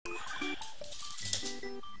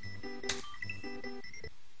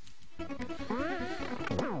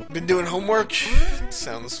Been doing homework.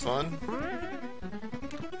 Sounds fun.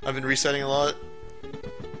 I've been resetting a lot.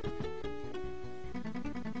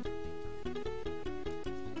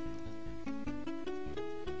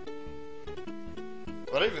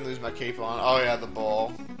 Why'd I even lose my cape on? Oh yeah, the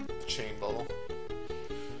ball. The chain ball.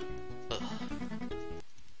 Ugh.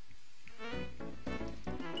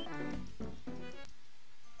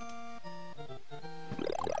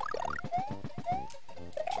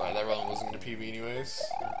 Sorry, that run wasn't going to PB anyways.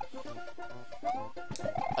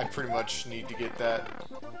 I pretty much need to get that.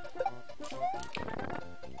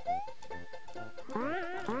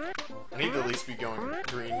 I need to at least be going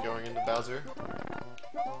green going into Bowser. I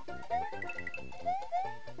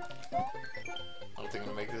don't think I'm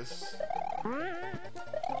gonna make this.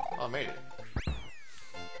 Oh, I made it.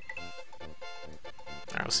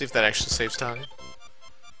 Alright, we'll see if that actually saves time.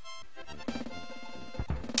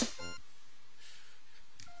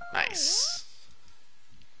 Nice.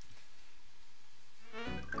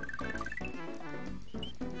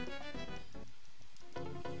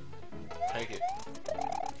 Take it.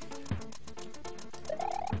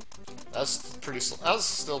 That's pretty. That was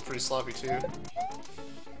still pretty sloppy too.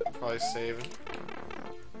 Probably saving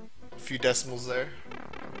a few decimals there.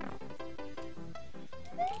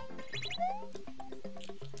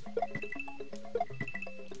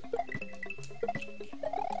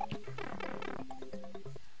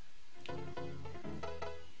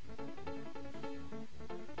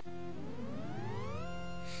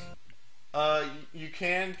 You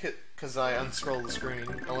can, because I unscrolled the screen.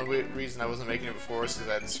 The only reason I wasn't making it before is because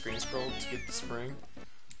I had the screen scrolled to get the spring.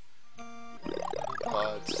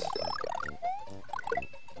 But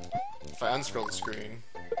if I unscroll the screen,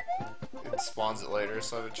 it spawns it later,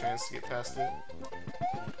 so I have a chance to get past it.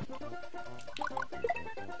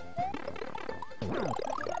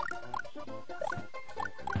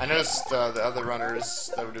 I noticed the other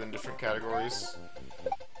runners that were doing different categories,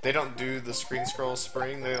 they don't do the screen scroll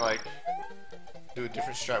spring, they like do a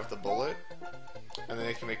different strat with the bullet, and then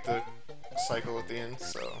they can make the cycle at the end,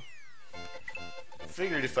 so I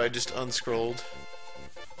figured if I just unscrolled,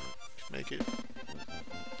 make it.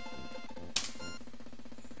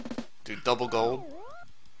 Dude, double gold.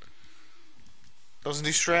 Those new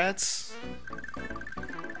strats?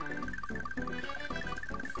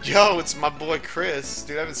 Yo, it's my boy Chris.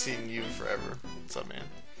 Dude, I haven't seen you in forever. What's up, man?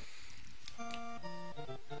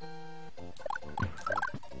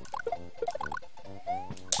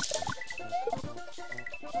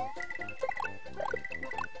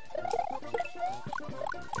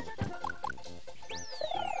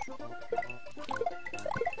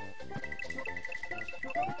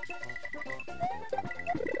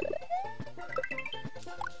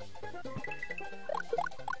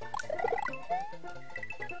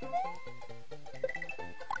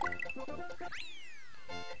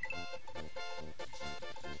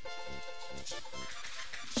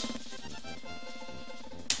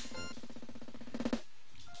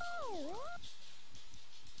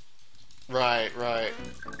 Right.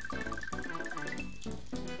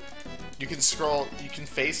 You can scroll, you can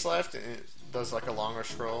face left and it does like a longer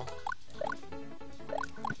scroll.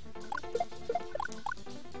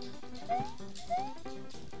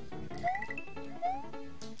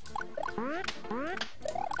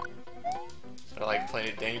 I like playing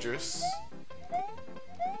it dangerous.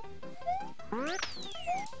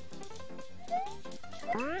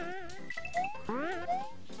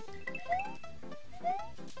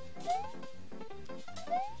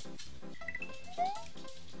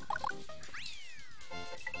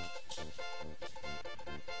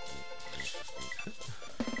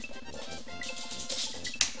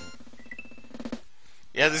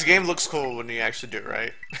 Yeah, this game looks cool when you actually do it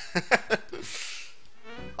right.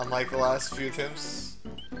 Unlike the last few attempts,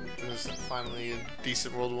 it was finally a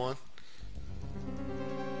decent World 1.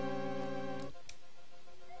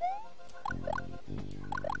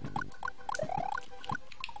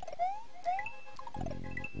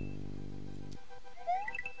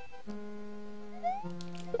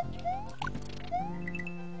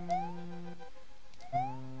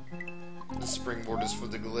 The springboard is for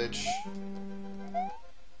the glitch.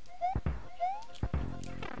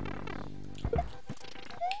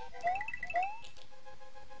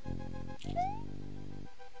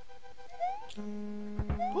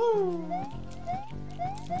 Woo!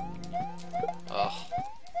 Oh.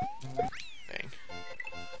 Dang.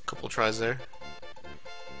 Couple tries there.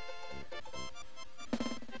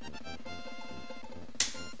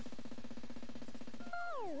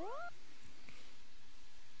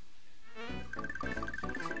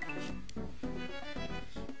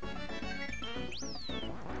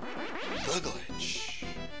 The glitch.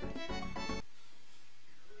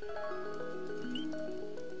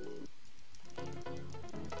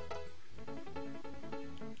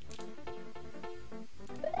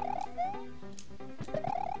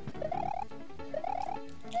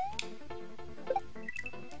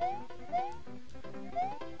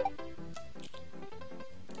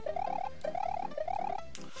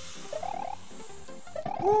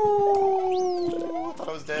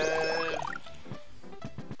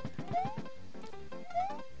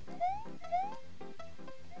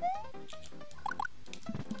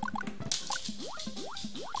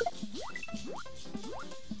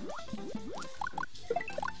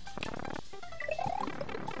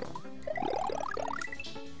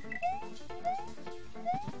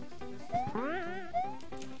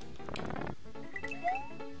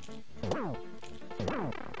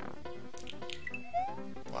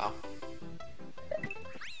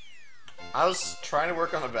 I was trying to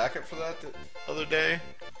work on a backup for that the other day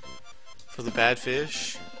for the bad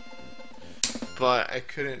fish, but I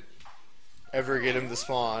couldn't ever get him to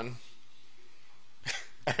spawn.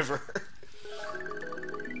 Ever.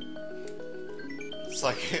 So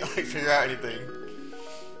I can't like figure out anything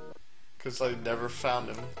because I never found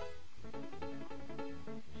him.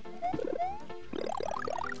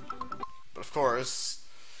 But of course,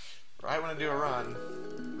 right when I do a run,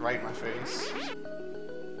 right in my face.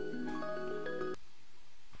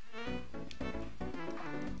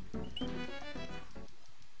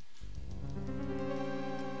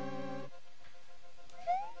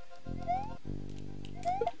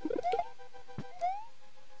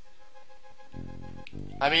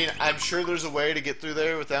 I mean, I'm sure there's a way to get through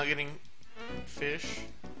there without getting fished.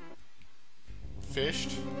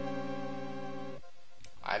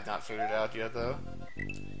 I've not figured it out yet, though.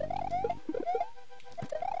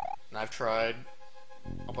 And I've tried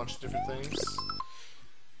a bunch of different things.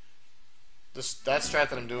 That strat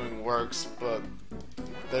that I'm doing works, but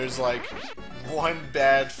there's like one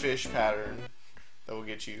bad fish pattern that will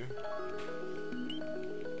get you.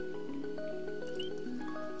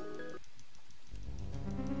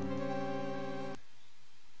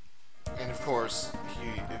 And of course,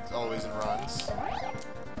 it's always in runs.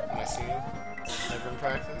 When I see him, never in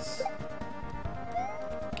practice.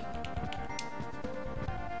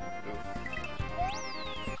 Ooh.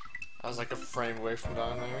 I was like a frame away from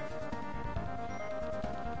dying there.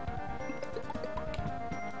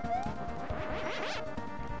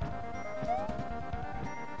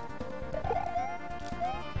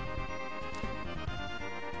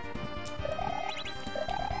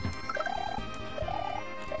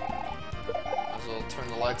 Turn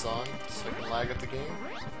the lights on so I can lag at the game.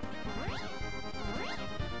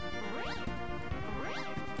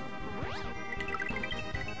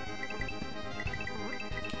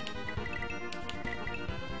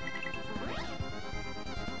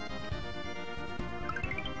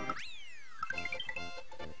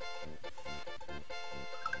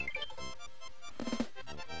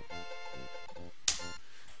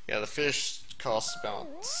 Yeah, the fish costs about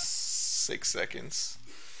 6 seconds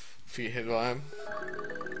if you hit by him.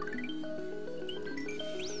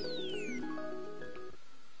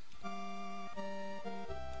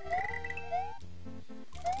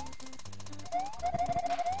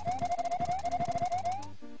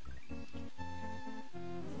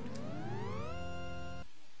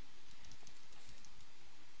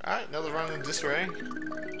 Alright, another run in Disarray.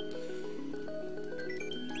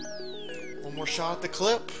 One more shot at the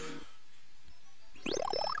clip.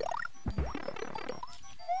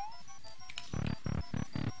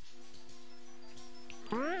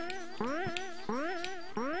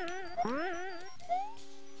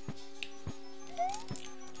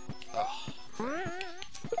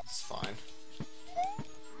 It's fine.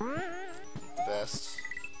 Best.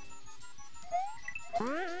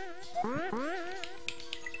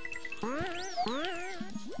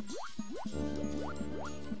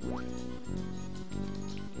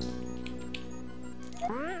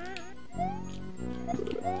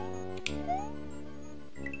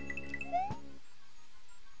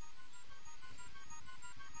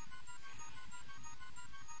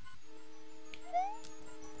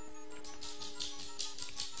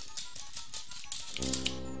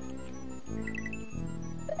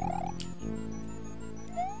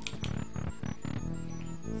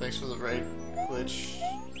 Thanks for the raid glitch.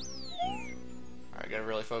 Alright, gotta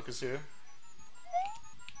really focus here.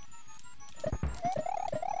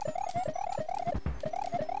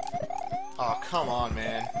 Oh, come on,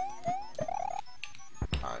 man.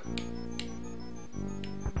 Alright.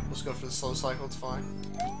 Let's go for the slow cycle, it's fine.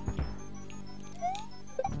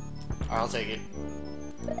 Alright, I'll take it.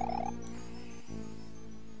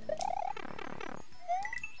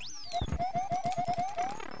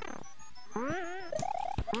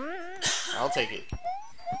 I'll take it.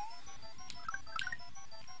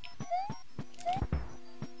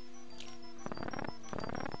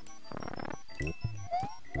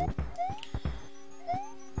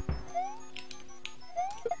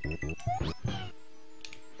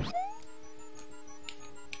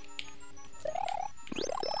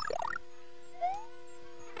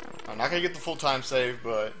 I'm not gonna get the full time save,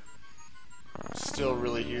 but still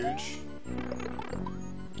really huge.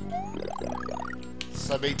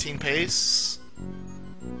 Sub 18 pace.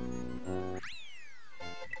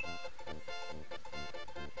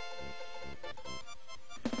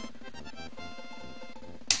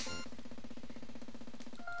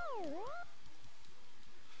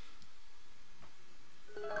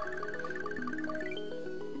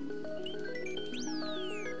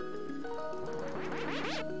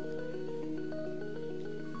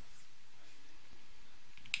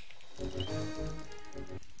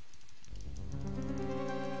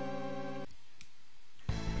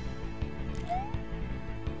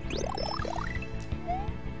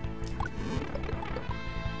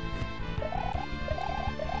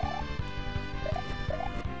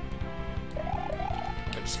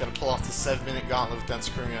 gotta pull off the 7-minute gauntlet without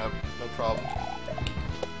screwing up. No problem.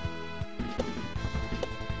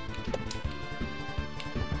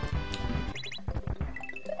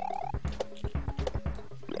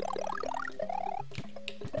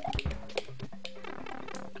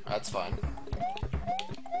 That's fine.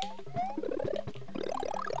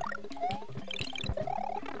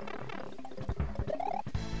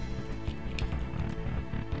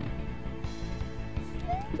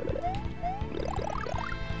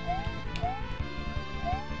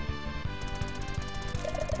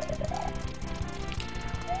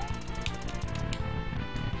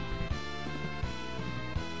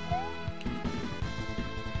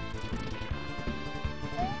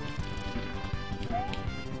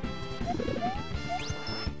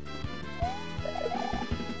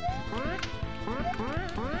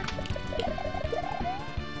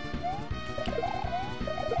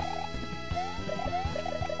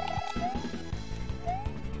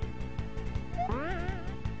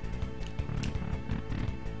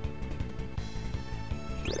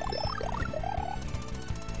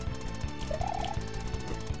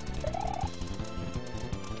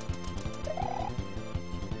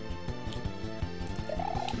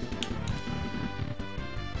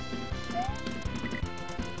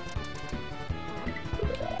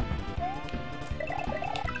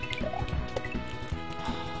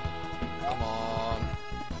 Come on.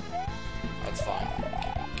 That's fine.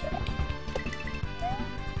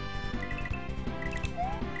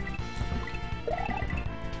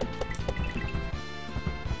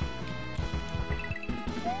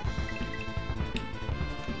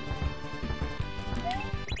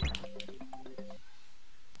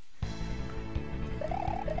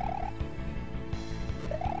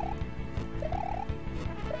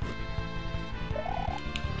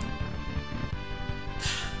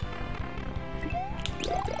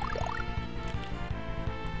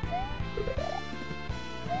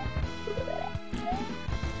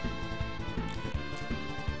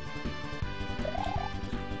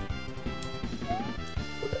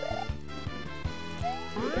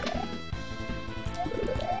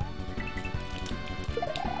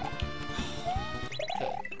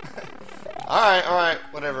 Alright,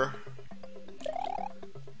 whatever.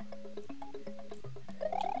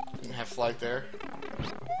 Didn't have flight there.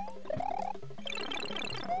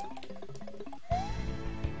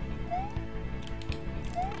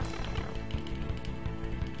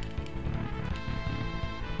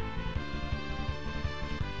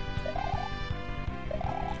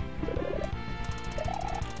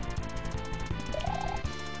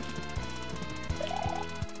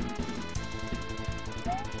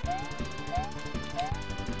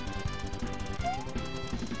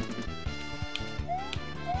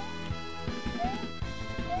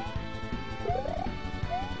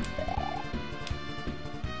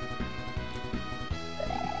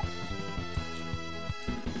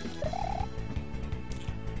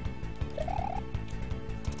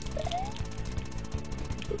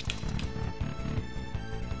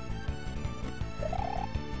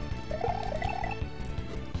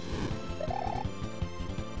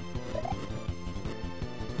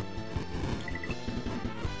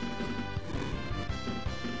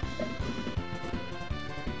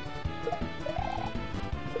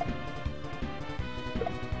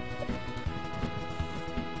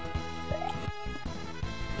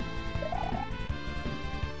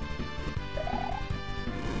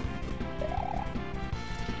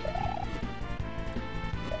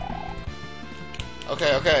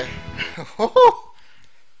 Okay, okay.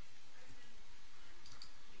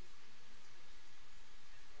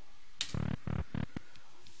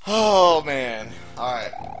 Oh man.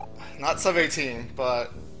 Alright. Not sub 18,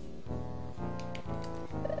 but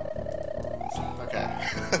okay.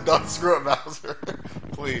 Don't screw up, Bowser.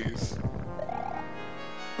 Please.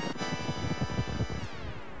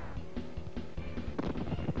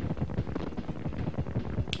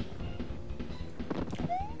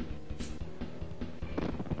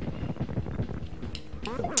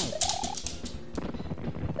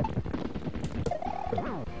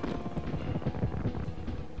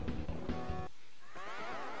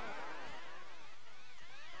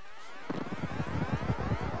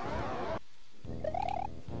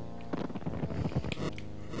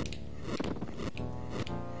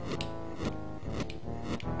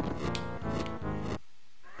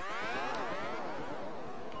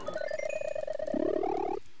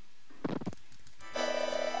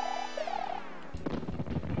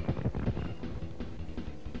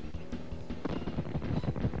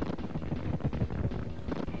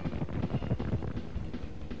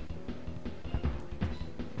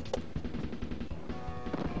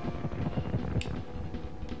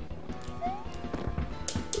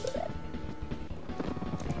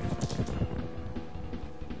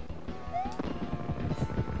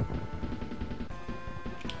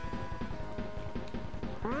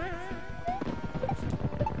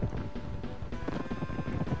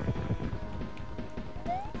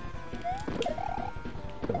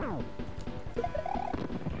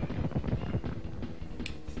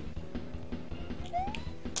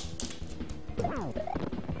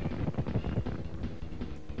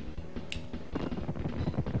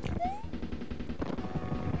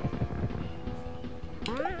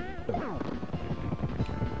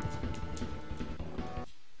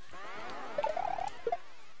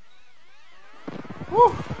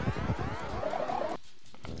 Woo!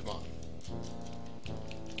 Come on.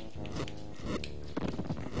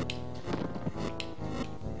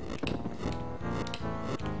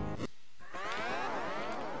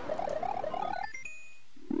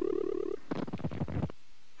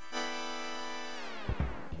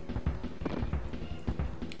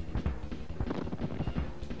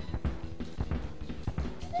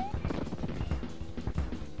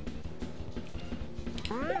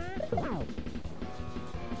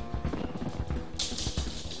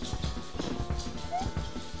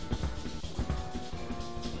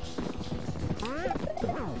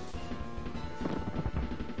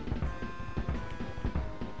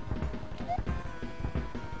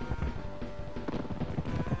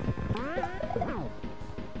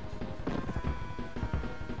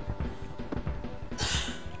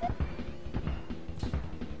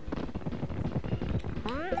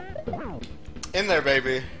 In there,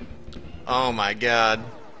 baby. Oh my god.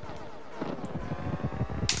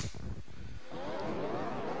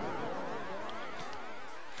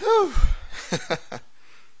 Whew.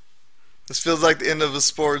 This feels like the end of a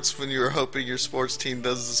sports when you were hoping your sports team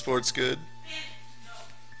does the sports good.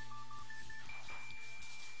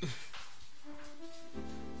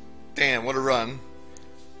 Damn, what a run.